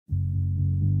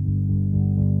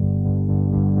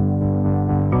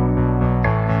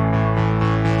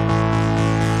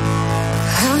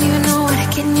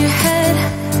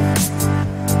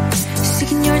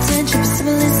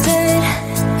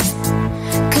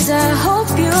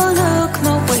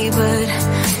but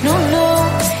no,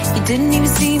 you didn't even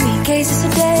see me gaze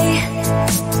yesterday.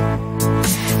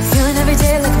 Feeling every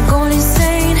day like I'm going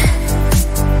insane,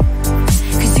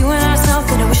 'cause you and I are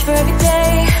something I wish for every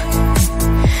day.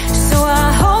 So I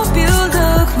hope you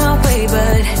look my way,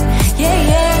 but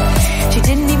yeah, you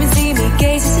didn't even see me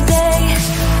gaze yesterday.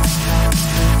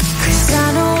 'Cause I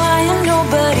know I am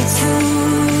nobody to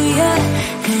you,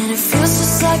 and it feels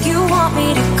just like you want me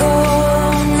to go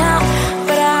now.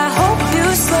 But I hope you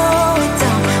slow it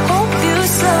down, hope you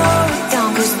slow it down,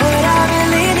 'cause what I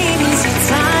really need is your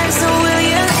time. So will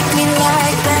you like me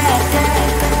like that,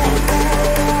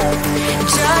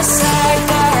 just like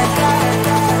that,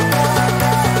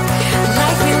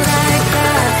 like me like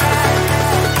that,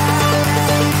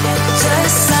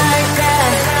 just like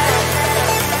that,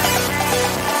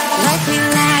 like me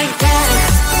like that.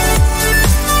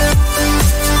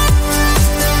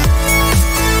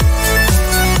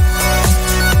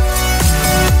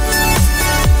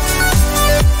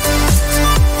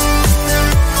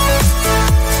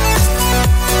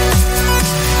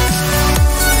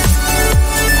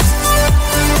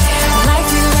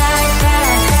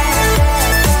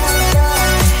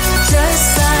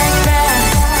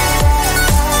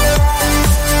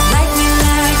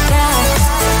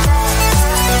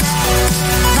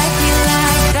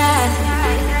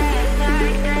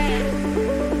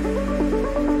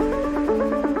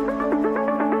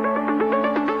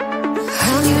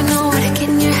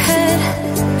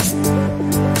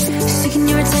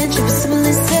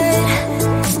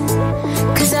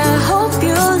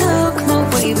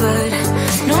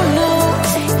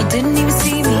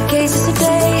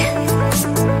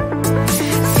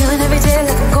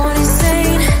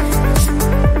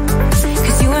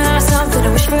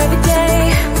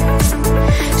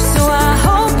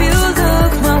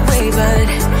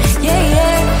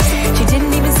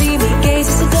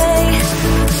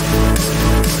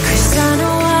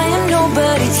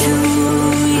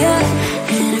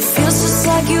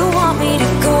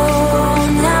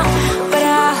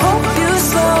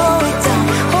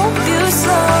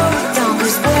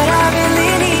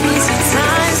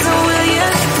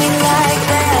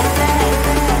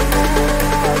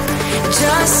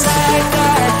 Just like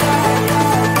that.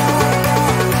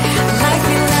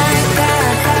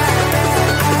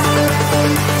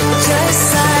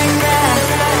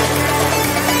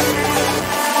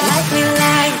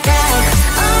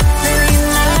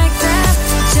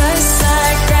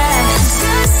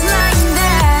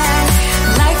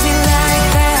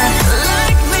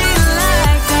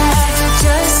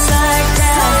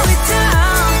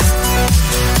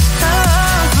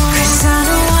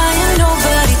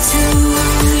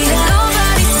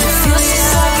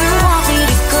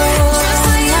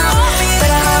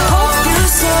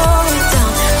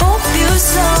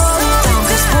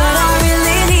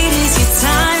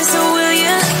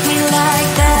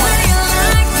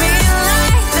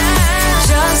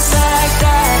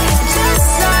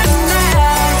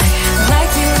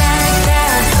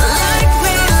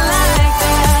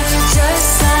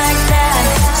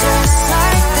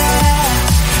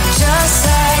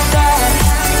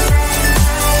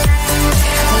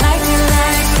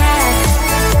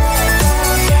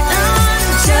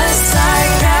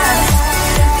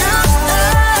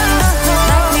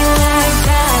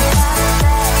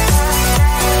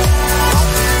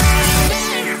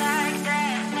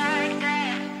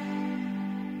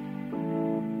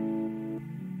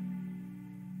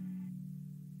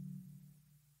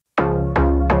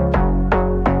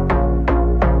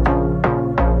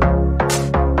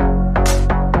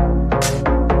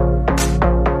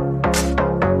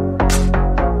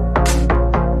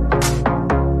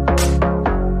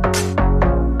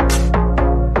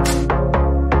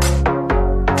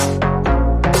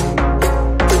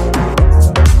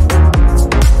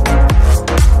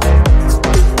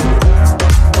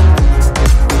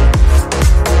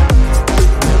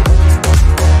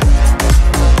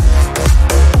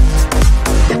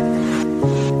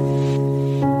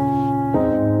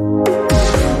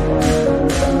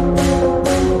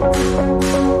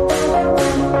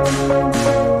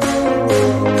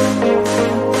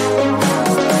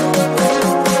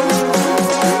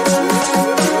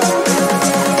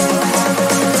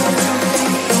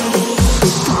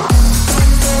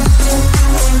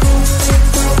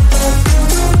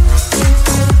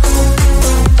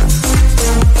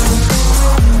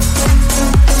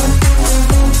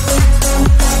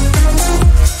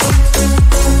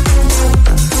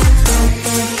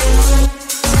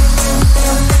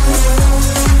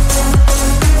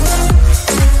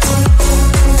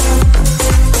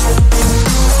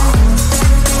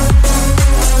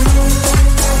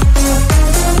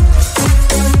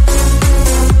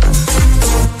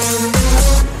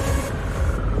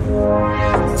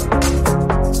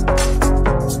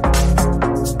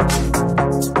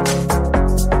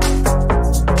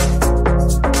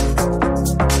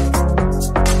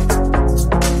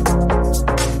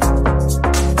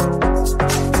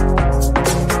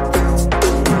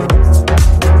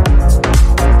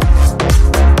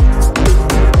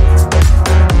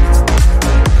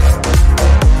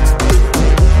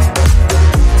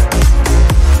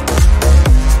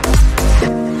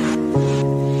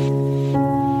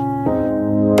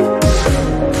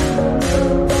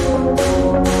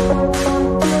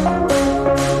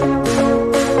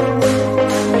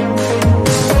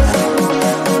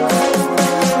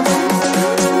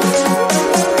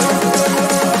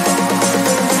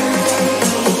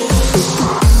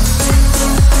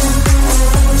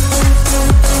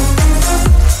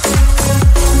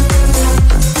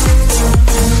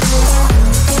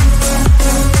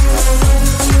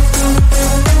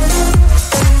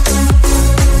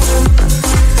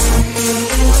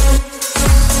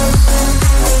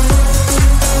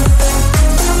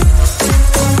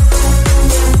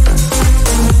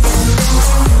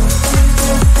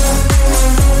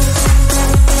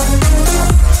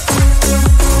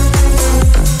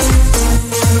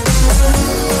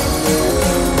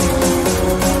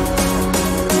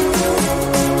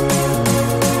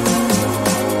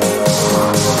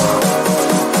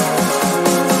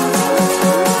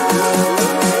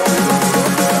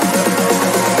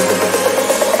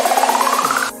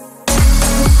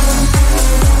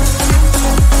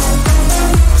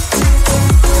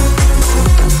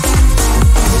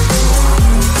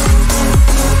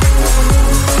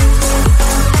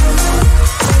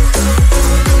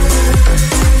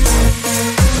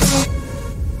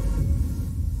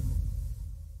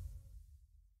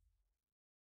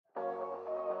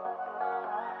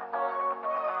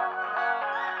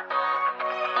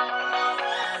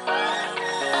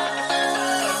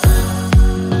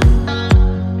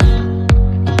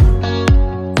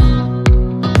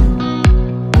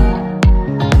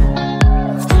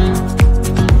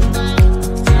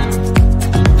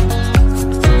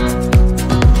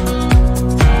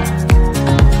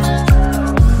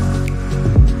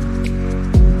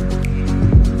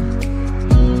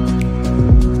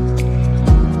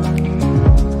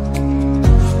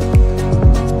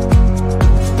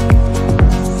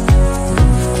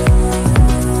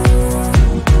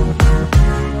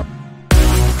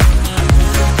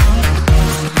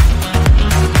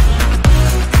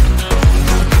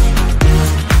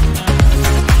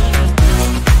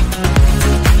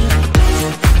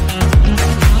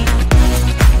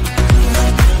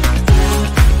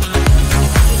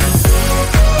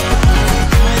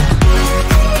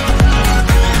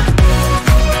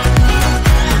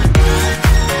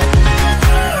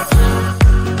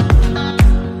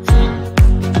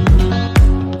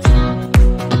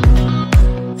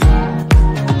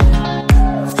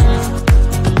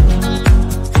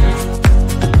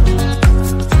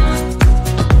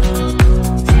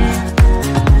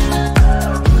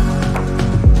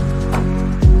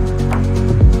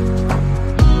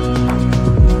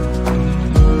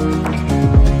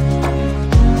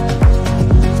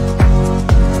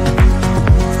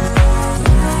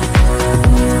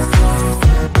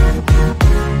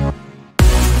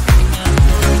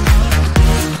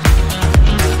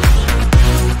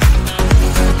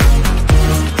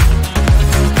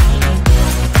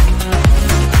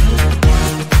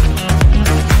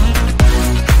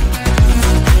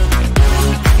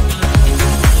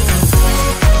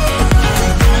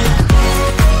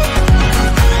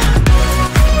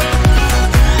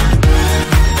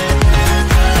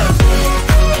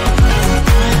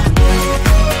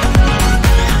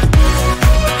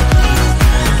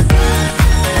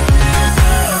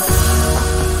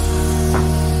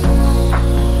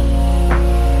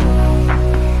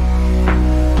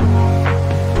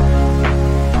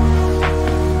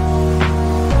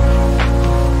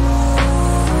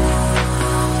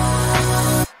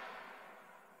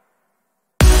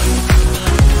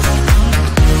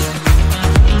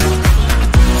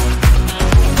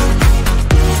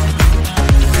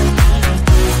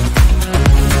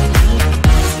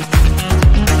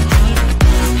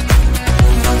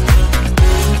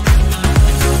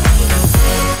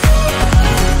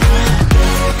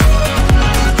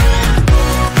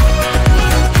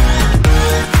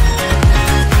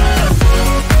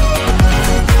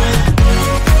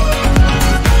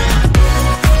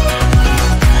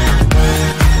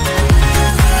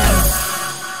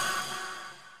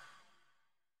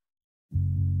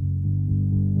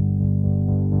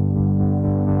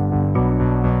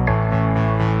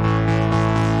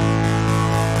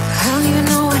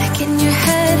 your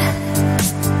head,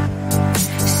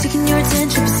 seeking your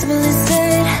attention, but simple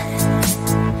instead.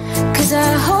 Cause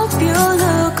I hope you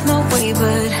look my way,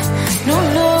 but no,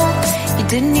 you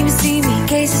didn't even see me,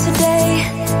 gaze yesterday.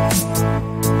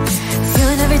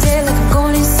 Feeling every day like I'm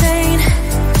going insane.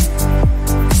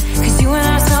 Cause you and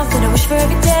I are something I wish for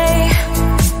every day.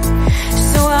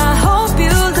 So I hope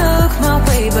you look my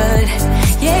way, but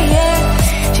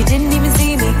yeah, she didn't even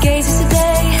see me, gaze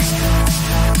yesterday.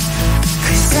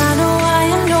 Cause I know I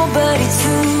am nobody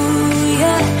to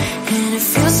ya, and it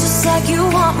feels just like you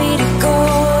want me to go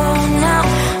now.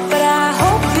 But I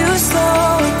hope you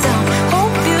slow it down,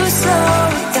 hope you slow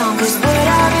it down. Cause what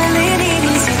I really need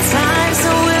is your time. So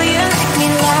will you like me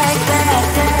like that?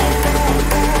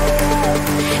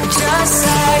 Just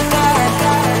like that.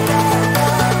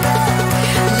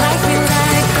 Like me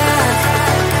like that.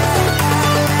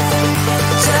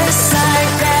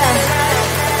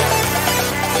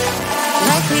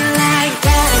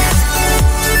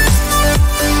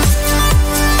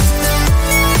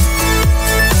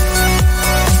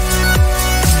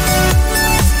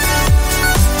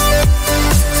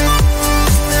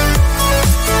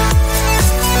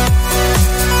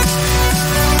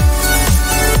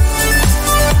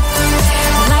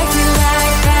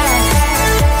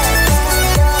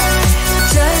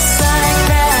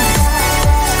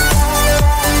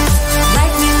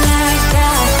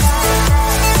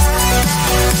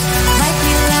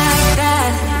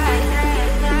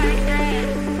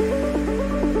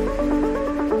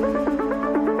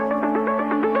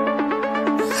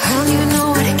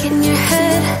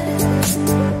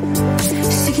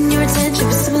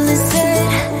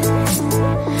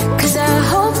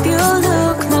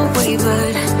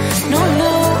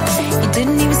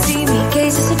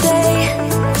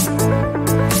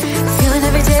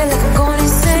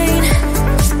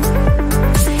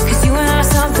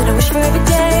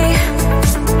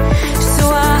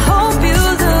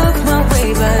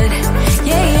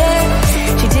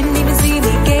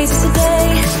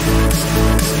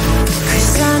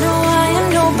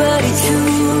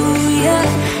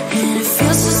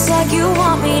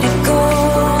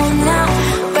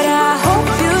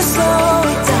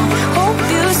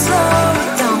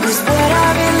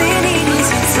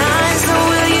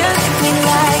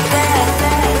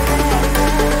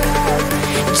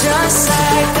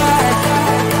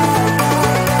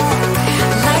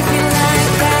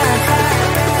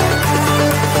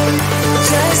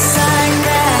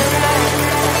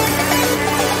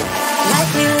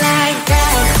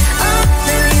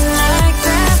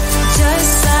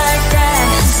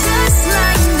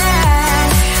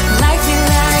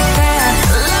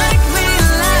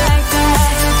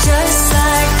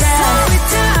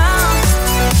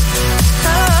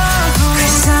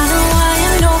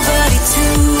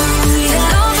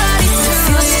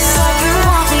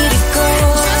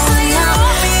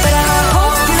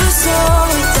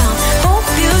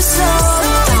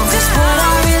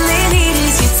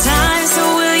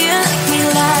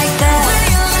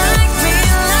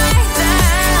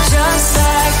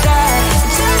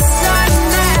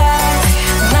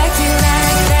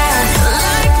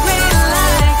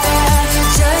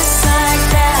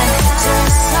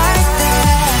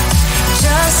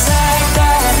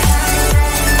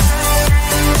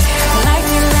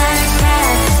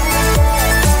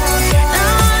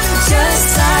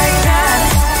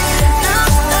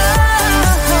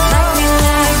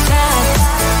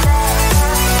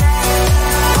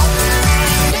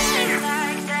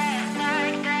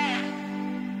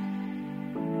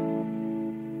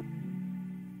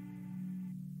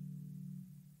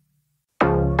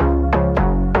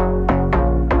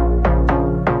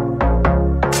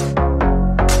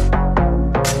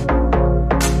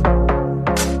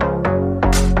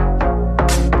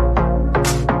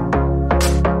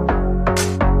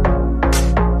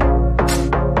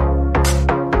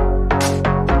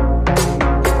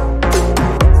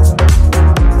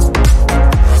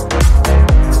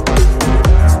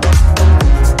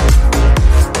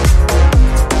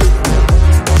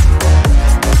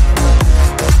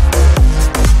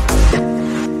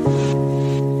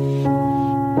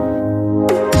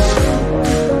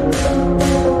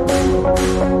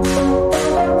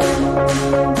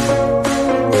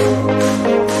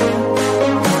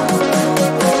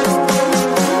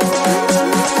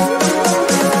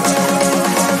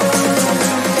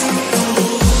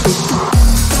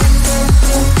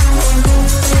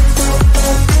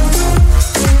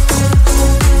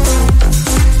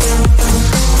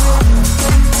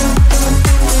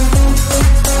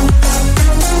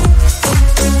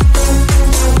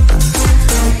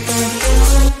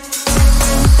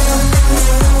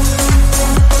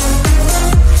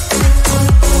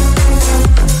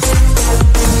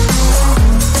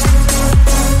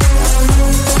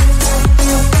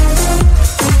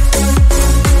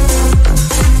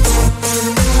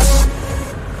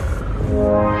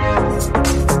 you.